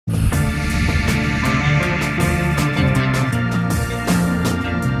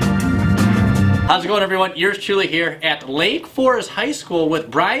How's it going, everyone? Yours truly here at Lake Forest High School with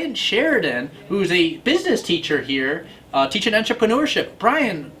Brian Sheridan, who's a business teacher here, teaching entrepreneurship.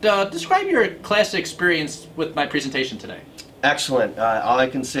 Brian, describe your class experience with my presentation today. Excellent. All I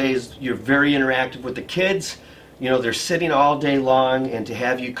can say is you're very interactive with the kids. You know, they're sitting all day long, and to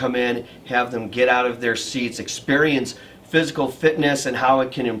have you come in, have them get out of their seats, experience physical fitness and how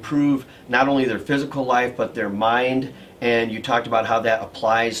it can improve not only their physical life but their mind. And you talked about how that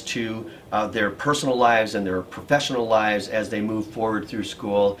applies to their personal lives and their professional lives as they move forward through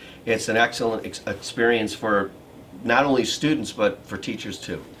school. It's an excellent experience for not only students but for teachers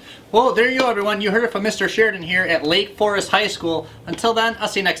too. Well, there you go, everyone. You heard it from Mr. Sheridan here at Lake Forest High School. Until then, I'll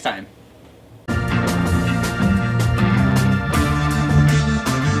see you next time.